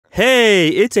Hey,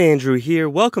 it's Andrew here.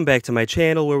 Welcome back to my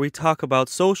channel where we talk about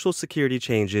Social Security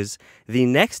changes, the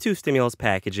next two stimulus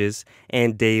packages,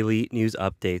 and daily news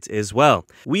updates as well.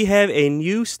 We have a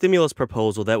new stimulus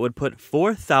proposal that would put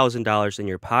 $4,000 in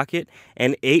your pocket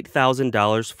and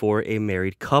 $8,000 for a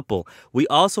married couple. We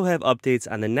also have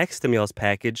updates on the next stimulus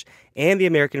package and the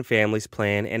American Families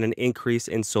Plan and an increase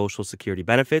in Social Security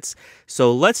benefits.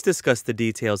 So let's discuss the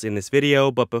details in this video,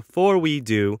 but before we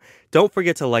do, don't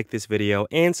forget to like this video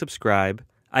and subscribe.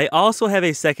 I also have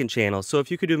a second channel, so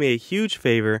if you could do me a huge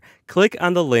favor, click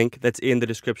on the link that's in the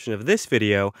description of this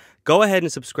video. Go ahead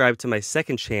and subscribe to my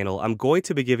second channel. I'm going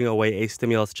to be giving away a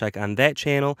stimulus check on that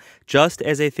channel just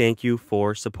as a thank you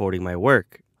for supporting my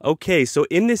work. Okay, so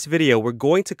in this video, we're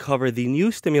going to cover the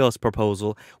new stimulus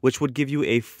proposal, which would give you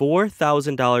a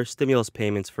 $4,000 stimulus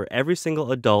payments for every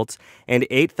single adult and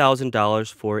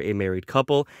 $8,000 for a married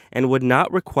couple, and would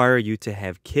not require you to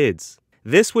have kids.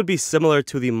 This would be similar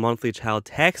to the monthly child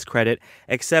tax credit,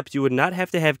 except you would not have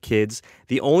to have kids.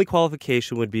 The only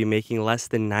qualification would be making less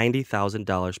than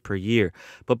 $90,000 per year.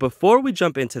 But before we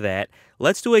jump into that,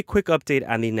 let's do a quick update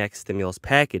on the next stimulus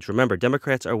package. Remember,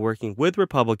 Democrats are working with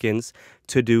Republicans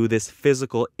to do this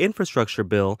physical infrastructure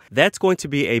bill. That's going to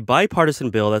be a bipartisan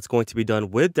bill that's going to be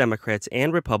done with Democrats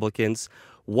and Republicans.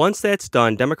 Once that's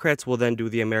done, Democrats will then do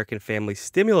the American Family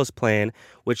Stimulus Plan,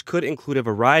 which could include a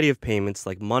variety of payments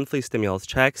like monthly stimulus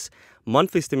checks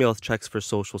for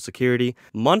Social Security,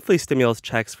 monthly stimulus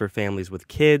checks for families with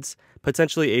kids,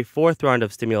 potentially a fourth round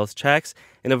of stimulus checks,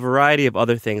 and a variety of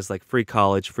other things like free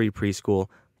college, free preschool,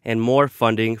 and more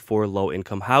funding for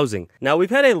low-income housing. Now,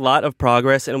 we've had a lot of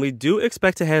progress, and we do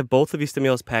expect to have both of these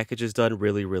stimulus packages done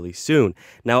really soon.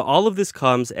 Now, all of this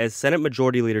comes as Senate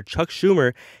Majority Leader Chuck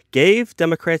Schumer gave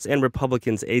Democrats and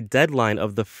Republicans a deadline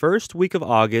of the first week of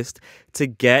August to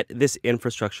get this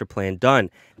infrastructure plan done.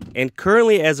 And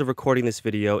currently, as of recording this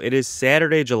video, it is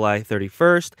Saturday, July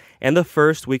 31st, and the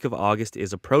first week of August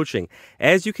is approaching.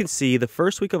 As you can see, the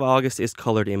first week of August is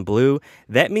colored in blue.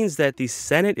 That means that the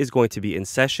Senate is going to be in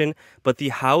session, but the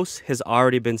House has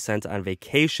already been sent on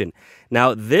vacation.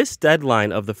 Now, this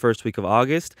deadline of the first week of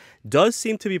August does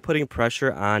seem to be putting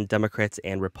pressure on Democrats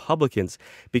and Republicans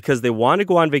because they want to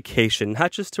go on vacation,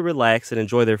 not just to relax and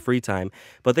enjoy their free time,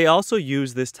 but they also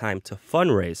use this time to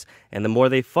fundraise. And the more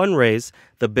they fundraise,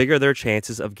 the bigger their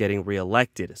chances of getting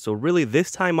reelected. So really,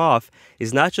 this time off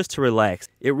is not just to relax.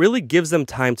 It really gives them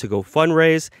time to go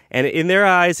fundraise, and in their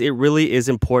eyes, it really is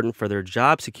important for their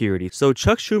job security. So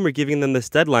Chuck Schumer giving them this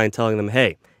deadline, telling them,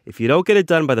 hey, if you don't get it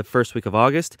done by the first week of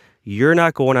August, you're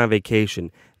not going on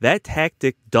vacation. That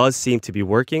tactic does seem to be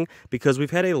working because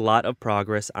we've had a lot of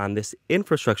progress on this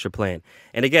infrastructure plan.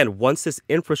 And again, once this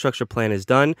infrastructure plan is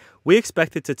done, we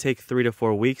expect it to take 3 to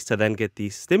 4 weeks to then get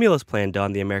the stimulus plan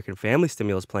done, the American Family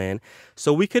Stimulus Plan.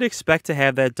 So we could expect to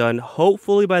have that done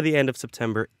hopefully by the end of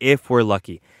September if we're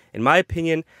lucky. In my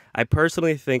opinion, I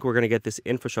personally think we're going to get this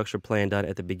infrastructure plan done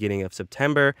at the beginning of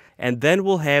September, and then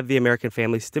we'll have the American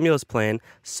Family Stimulus Plan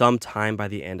sometime by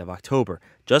the end of October.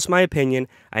 Just my opinion.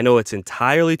 I know it's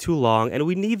entirely too long, and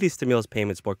we need these stimulus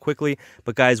payments more quickly,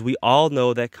 but guys, we all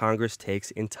know that Congress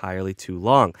takes entirely too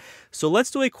long. So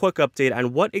let's do a quick update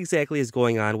on what exactly is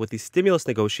going on with the stimulus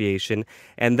negotiation,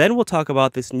 and then we'll talk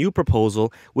about this new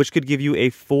proposal, which could give you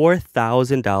a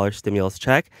 $4,000 stimulus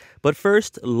check. But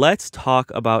first, let's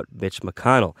talk about Mitch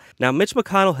McConnell. Now, Mitch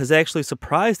McConnell has actually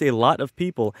surprised a lot of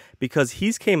people because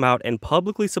he's came out and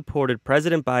publicly supported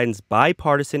President Biden's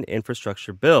bipartisan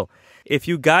infrastructure bill. If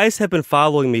you guys have been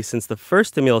following me since the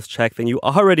first stimulus check, then you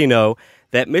already know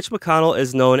that Mitch McConnell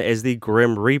is known as the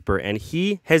Grim Reaper, and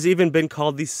he has even been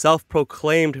called the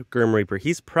self-proclaimed Grim Reaper.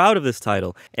 He's proud of this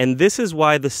title, and this is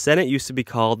why the Senate used to be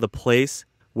called the place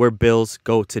where bills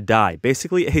go to die,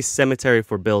 basically a cemetery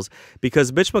for bills,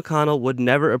 because Mitch McConnell would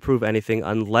never approve anything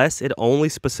unless it only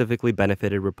specifically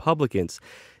benefited Republicans.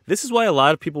 This is why a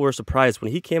lot of people were surprised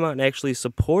when he came out and actually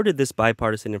supported this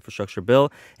bipartisan infrastructure bill,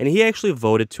 and he actually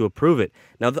voted to approve it.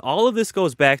 Now, all of this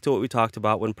goes back to what we talked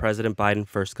about when President Biden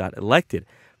first got elected.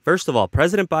 First of all,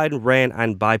 President Biden ran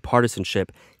on bipartisanship.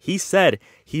 He said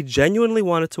he genuinely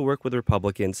wanted to work with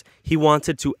Republicans. He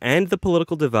wanted to end the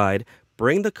political divide,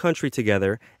 bring the country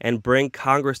together, and bring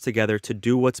Congress together to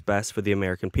do what's best for the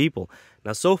American people.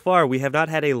 Now, so far, we have not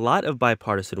had a lot of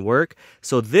bipartisan work,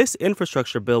 so this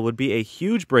infrastructure bill would be a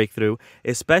huge breakthrough,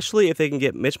 especially if they can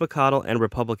get Mitch McConnell and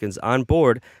Republicans on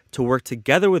board to work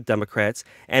together with Democrats,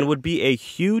 and would be a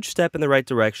huge step in the right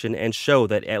direction and show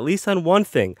that, at least on one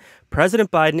thing,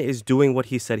 President Biden is doing what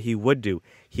he said he would do.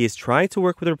 He is trying to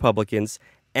work with Republicans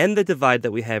end the divide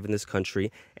that we have in this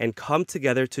country, and come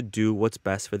together to do what's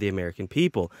best for the American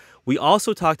people. We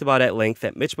also talked about at length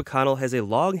that Mitch McConnell has a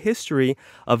long history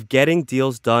of getting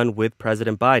deals done with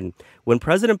President Biden. When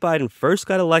President Biden first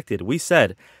got elected, we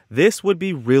said this would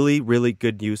be really, really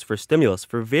good news for stimulus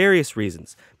for various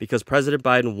reasons. Because President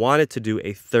Biden wanted to do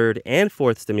a third and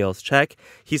fourth stimulus check.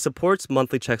 He supports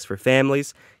monthly checks for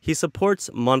families. He supports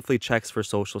monthly checks for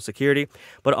Social Security,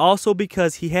 but also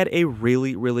because he had a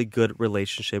really, really good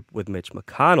relationship with Mitch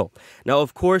McConnell. Now,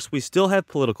 of course, we still have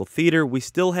political theater. We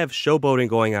still have showboating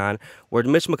going on where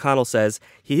Mitch McConnell says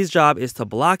his job is to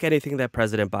block anything that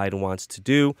President Biden wants to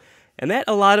do. And that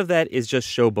a lot of that is just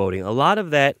showboating. A lot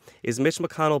of that is Mitch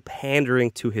McConnell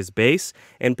pandering to his base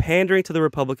and pandering to the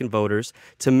Republican voters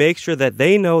to make sure that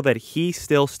they know that he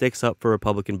still sticks up for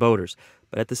Republican voters.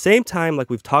 But at the same time, like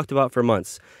we've talked about for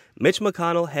months, Mitch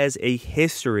McConnell has a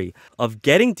history of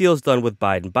getting deals done with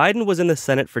Biden. Biden was in the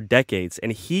Senate for decades,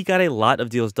 and he got a lot of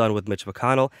deals done with Mitch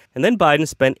McConnell. And then Biden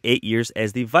spent 8 years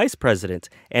as the vice president.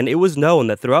 And it was known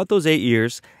that throughout those 8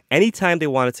 years, anytime they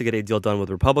wanted to get a deal done with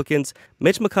Republicans,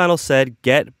 Mitch McConnell said,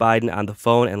 get Biden on the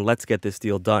phone and let's get this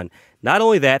deal done. Not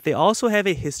only that, they also have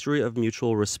a history of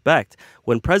mutual respect.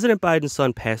 When President Biden's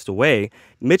son passed away,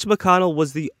 Mitch McConnell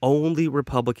was the only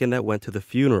Republican that went to the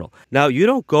funeral. Now, you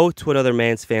don't go to another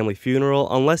man's family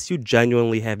funeral unless you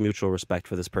genuinely have mutual respect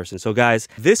for this person. So, guys,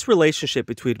 this relationship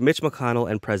between Mitch McConnell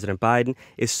and President Biden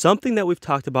is something that we've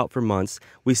talked about for months.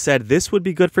 We said this would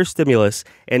be good for stimulus,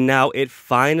 and now it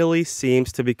finally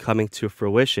seems to be coming to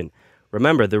fruition.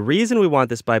 Remember, the reason we want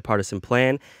this bipartisan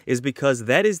plan is because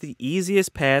that is the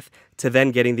easiest path to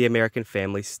then getting the American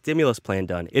family stimulus plan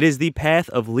done. It is the path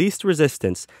of least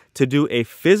resistance to do a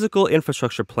physical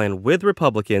infrastructure plan with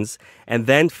Republicans and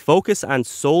then focus on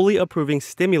solely approving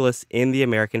stimulus in the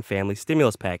American family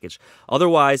stimulus package.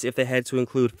 Otherwise, if they had to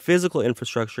include physical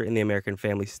infrastructure in the American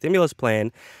family stimulus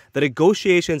plan, the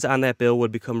negotiations on that bill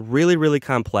would become really, really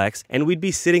complex, and we'd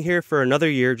be sitting here for another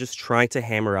year just trying to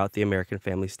hammer out the American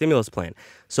family stimulus plan.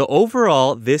 So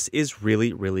overall, this is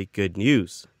really, really good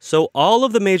news. So all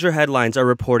of the major headlines are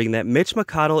reporting that Mitch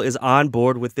McConnell is on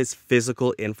board with this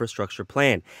physical infrastructure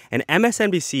plan. And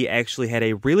MSNBC actually had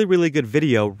a really, really good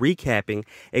video recapping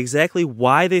exactly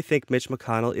why they think Mitch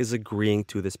McConnell is agreeing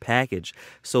to this package.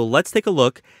 So let's take a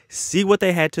look, see what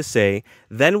they had to say,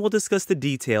 then we'll discuss the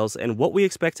details and what we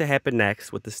expect to happen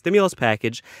next with the stimulus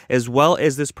package, as well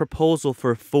as this proposal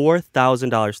for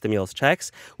 $4,000 stimulus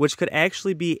checks, which could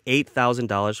actually be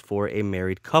 $8,000 for a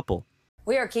married couple.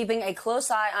 We are keeping a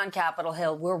close eye on Capitol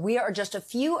Hill, where we are just a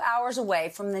few hours away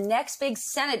from the next big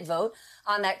Senate vote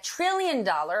on that $1 trillion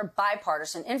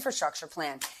bipartisan infrastructure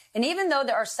plan. And even though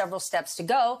there are several steps to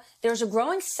go, there's a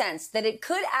growing sense that it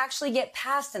could actually get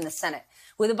passed in the Senate,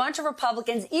 with a bunch of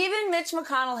Republicans, even Mitch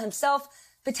McConnell himself,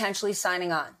 potentially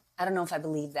signing on. I don't know if I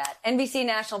believe that. NBC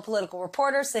national political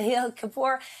reporter Sahil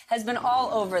Kapoor has been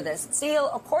all over this.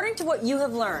 Sahil, according to what you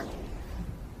have learned,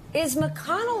 is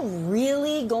McConnell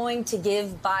really going to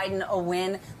give Biden a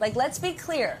win? Like, let's be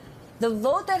clear. The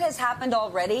vote that has happened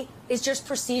already is just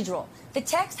procedural. The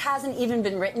text hasn't even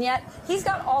been written yet. He's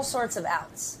got all sorts of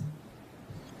outs.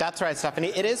 That's right, Stephanie.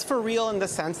 It is for real in the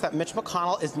sense that Mitch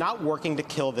McConnell is not working to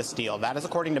kill this deal. That is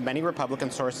according to many Republican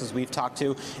sources we've talked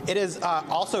to. It is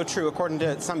also true according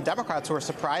to some Democrats who are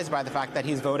surprised by the fact that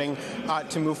he's voting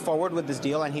to move forward with this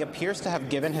deal, and he appears to have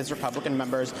given his Republican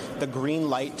members the green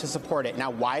light to support it.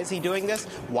 Now, why is he doing this?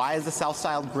 Why is the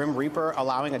self-styled Grim Reaper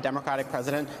allowing a Democratic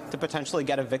president to potentially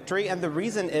get a victory? And the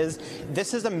reason is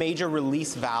this is a major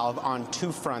release valve on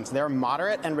two fronts. There are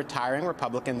moderate and retiring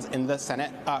Republicans in the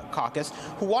Senate caucus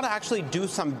who want to actually do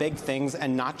some big things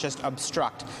and not just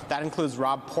obstruct. That includes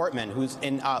Rob Portman, who's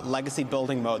in legacy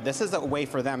building mode. This is a way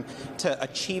for them to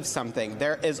achieve something.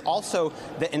 There is also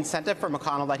the incentive for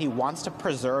McConnell that he wants to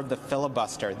preserve the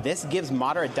filibuster. This gives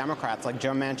moderate Democrats like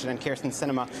Joe Manchin and Kyrsten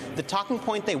Sinema the talking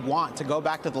point they want to go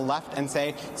back to the left and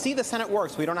say, see, the Senate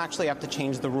works. We don't actually have to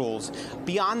change the rules.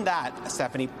 Beyond that,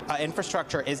 Stephanie,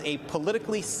 infrastructure is a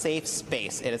politically safe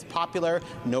space. It is popular.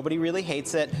 Nobody really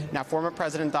hates it. Now, former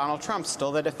President Donald Trump,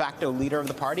 still the de facto leader of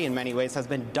the party in many ways, has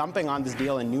been dumping on this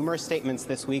deal in numerous statements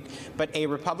this week. But a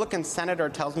Republican senator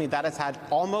tells me that has had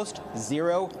almost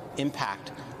zero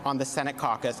impact on the Senate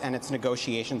caucus and its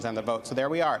negotiations and the vote. So there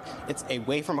we are. It's a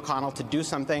way for McConnell to do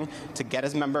something, to get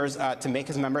his members, to make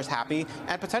his members happy,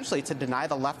 and potentially to deny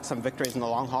the left some victories in the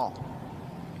long haul.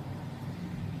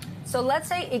 So let's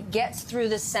say it gets through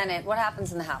the Senate. What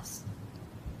happens in the House?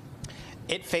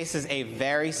 It faces a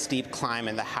very steep climb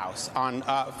in the House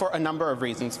for a number of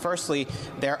reasons. Firstly,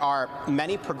 there are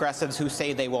many progressives who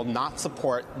say they will not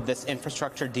support this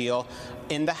infrastructure deal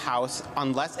in the House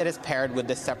unless it is paired with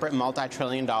this separate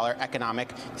multi-trillion-dollar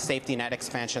economic safety net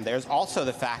expansion. There's also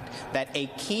the fact that a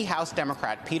key House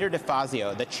Democrat, Peter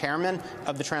DeFazio, the chairman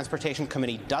of the Transportation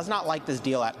Committee, does not like this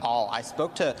deal at all. I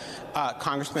spoke to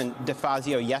Congressman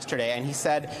DeFazio yesterday, and he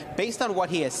said, based on what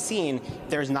he has seen,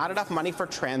 there's not enough money for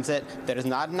transit, there's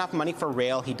not enough money for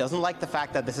rail. He doesn't like the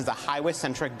fact that this is a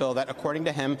highway-centric bill that, according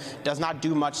to him, does not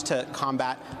do much to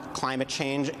combat climate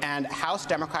change. And House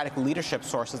Democratic leadership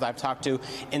sources I've talked to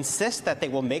insist that they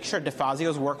will make sure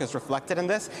DeFazio's work is reflected in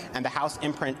this, and the House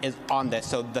imprint is on this.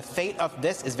 So the fate of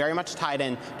this is very much tied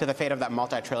in to the fate of that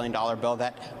multi-trillion-dollar bill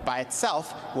that by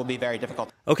itself will be very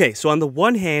difficult. Okay, so on the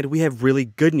one hand, we have really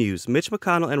good news. Mitch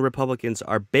McConnell and Republicans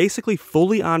are basically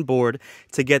fully on board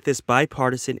to get this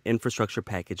bipartisan infrastructure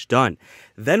package done.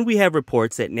 Then we have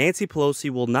reports that Nancy Pelosi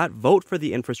will not vote for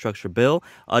the infrastructure bill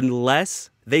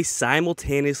unless they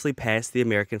simultaneously pass the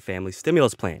American Family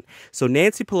Stimulus Plan. So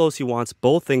Nancy Pelosi wants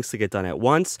both things to get done at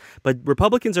once, but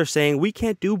Republicans are saying we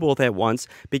can't do both at once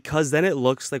because then it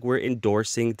looks like we're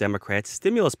endorsing Democrats'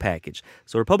 stimulus package.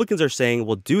 So Republicans are saying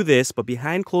we'll do this, but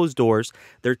behind closed doors,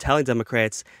 they're telling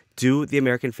Democrats do the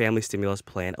American Family Stimulus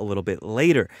Plan a little bit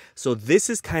later. So this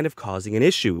is kind of causing an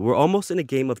issue. We're almost in a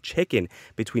game of chicken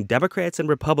between Democrats and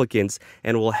Republicans,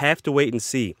 and we'll have to wait and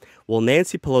see. Will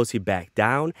Nancy Pelosi back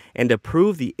down and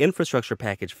approve the infrastructure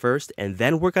package first and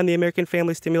then work on the American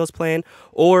Family Stimulus Plan?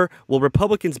 Or will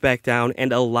Republicans back down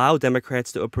and allow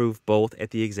Democrats to approve both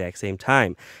at the exact same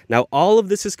time? Now, all of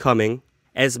this is coming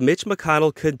as Mitch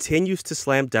McConnell continues to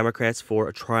slam Democrats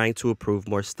for trying to approve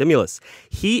more stimulus.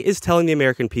 He is telling the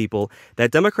American people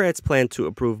that Democrats' plan to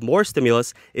approve more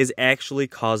stimulus is actually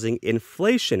causing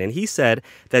inflation. And he said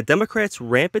that Democrats'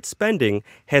 rampant spending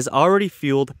has already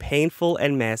fueled painful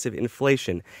and massive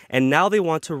inflation. And now they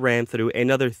want to ram through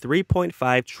another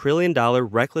 $3.5 trillion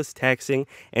reckless taxing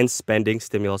and spending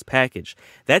stimulus package.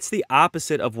 That's the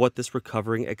opposite of what this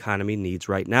recovering economy needs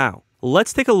right now.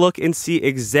 Let's take a look and see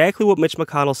exactly what Mitch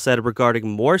McConnell said regarding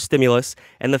more stimulus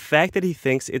and the fact that he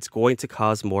thinks it's going to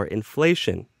cause more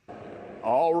inflation.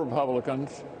 All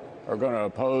Republicans are going to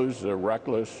oppose the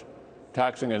reckless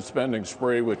taxing and spending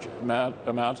spree, which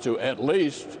amounts to at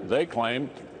least, they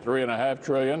claim, $3.5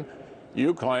 trillion.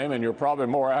 You claim, and you're probably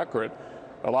more accurate,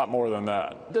 a lot more than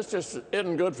that. This just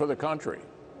isn't good for the country.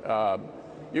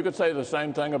 You could say the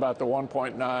same thing about the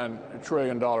 $1.9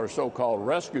 trillion so-called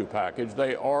rescue package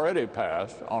they already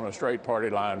passed on a straight party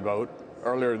line vote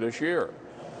earlier this year.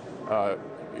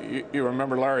 You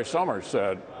remember Larry Summers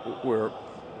said, we're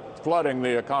flooding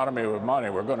the economy with money.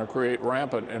 We're going to create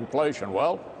rampant inflation.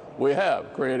 Well, we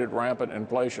have created rampant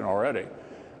inflation already.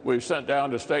 We've sent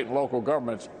down to state and local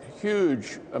governments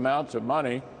huge amounts of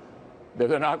money that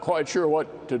they're not quite sure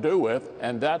what to do with,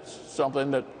 and that's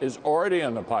something that is already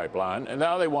in the pipeline. And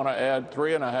now they want to add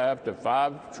 $3.5 to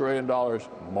 $5 trillion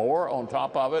more on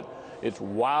top of it. It's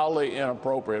wildly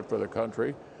inappropriate for the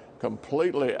country,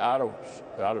 completely out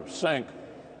of sync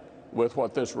with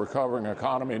what this recovering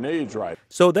economy needs right now.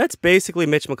 So that's basically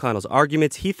Mitch McConnell's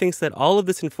argument. He thinks that all of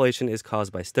this inflation is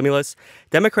caused by stimulus.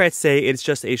 Democrats say it's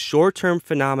just a short-term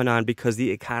phenomenon because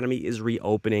the economy is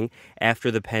reopening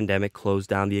after the pandemic closed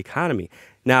down the economy.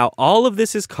 Now, all of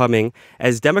this is coming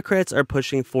as Democrats are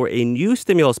pushing for a new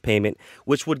stimulus payment,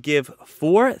 which would give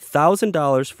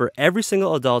 $4,000 for every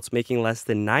single adult making less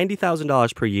than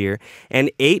 $90,000 per year and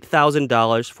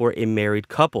 $8,000 for a married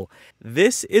couple.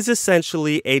 This is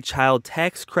essentially a child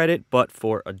tax credit, but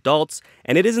for adults,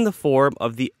 and it is in the form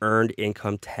of the Earned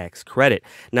Income Tax Credit.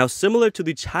 Now, similar to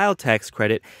the child tax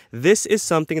credit, this is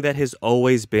something that has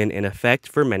always been in effect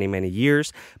for many, many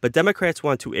years, but Democrats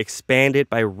want to expand it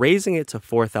by raising it to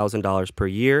 $4,000 per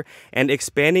year and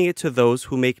expanding it to those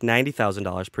who make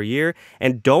 $90,000 per year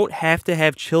and don't have to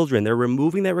have children. They're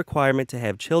removing that requirement to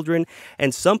have children,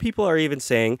 and some people are even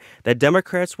saying that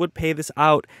Democrats would pay this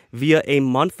out via a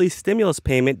monthly stimulus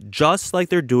payment, just like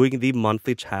they're doing the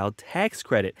monthly child tax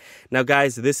credit. Now,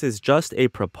 guys, this is just a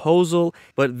proposal,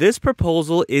 but this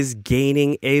proposal is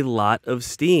gaining a lot of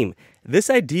steam.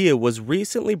 This idea was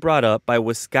recently brought up by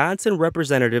Wisconsin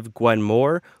Representative Gwen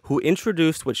Moore, who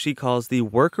introduced what she calls the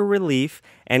Worker Relief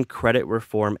and Credit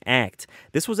Reform Act.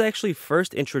 This was actually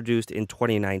first introduced in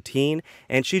 2019,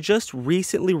 and she just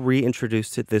recently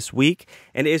reintroduced it this week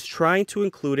and is trying to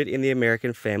include it in the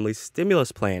American Family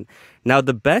Stimulus Plan. Now,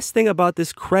 the best thing about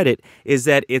this credit is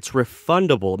that it's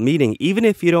refundable, meaning even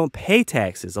if you don't pay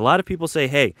taxes. A lot of people say,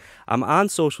 hey, I'm on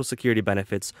Social Security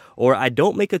benefits, or I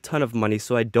don't make a ton of money,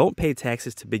 so I don't pay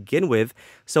taxes to begin with.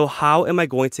 So how am I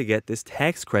going to get this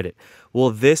tax credit? Well,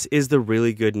 this is the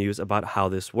really good news about how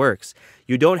this works.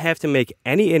 You don't have to make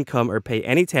any income or pay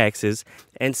any taxes,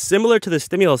 and similar to the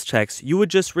stimulus checks, you would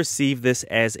just receive this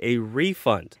as a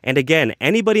refund. And again,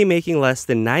 anybody making less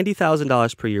than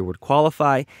 $90,000 per year would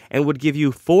qualify and would give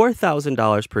you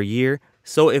 $4,000 per year.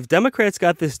 So if Democrats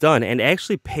got this done and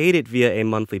actually paid it via a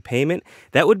monthly payment,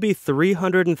 that would be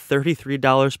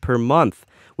 $333 per month,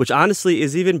 which honestly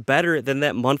is even better than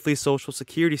that monthly Social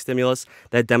Security stimulus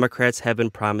that Democrats have been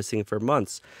promising for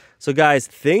months. So guys,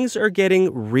 things are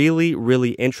getting really,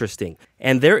 really interesting.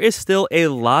 And there is still a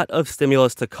lot of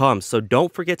stimulus to come, so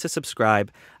don't forget to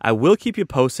subscribe. I will keep you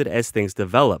posted as things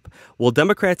develop. Will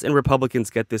Democrats and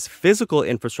Republicans get this physical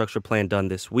infrastructure plan done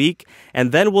this week?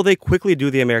 And then will they quickly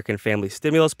do the American Family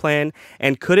Stimulus Plan?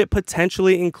 And could it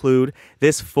potentially include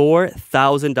this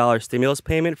 $4,000 stimulus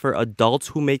payment for adults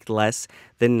who make less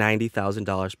than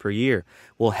 $90,000 per year?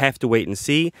 We'll have to wait and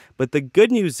see, but the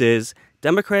good news is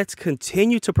Democrats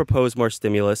continue to propose more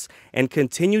stimulus and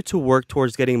continue to work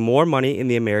towards getting more money in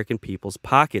the American people's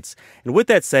pockets. And with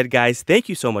that said, guys, thank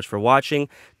you so much for watching.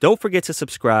 Don't forget to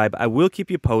subscribe. I will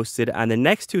keep you posted on the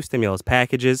next 2 stimulus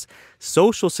packages,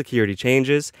 Social Security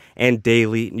changes, and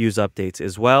daily news updates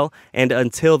as well. And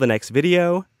until the next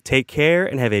video, take care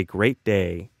and have a great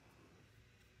day.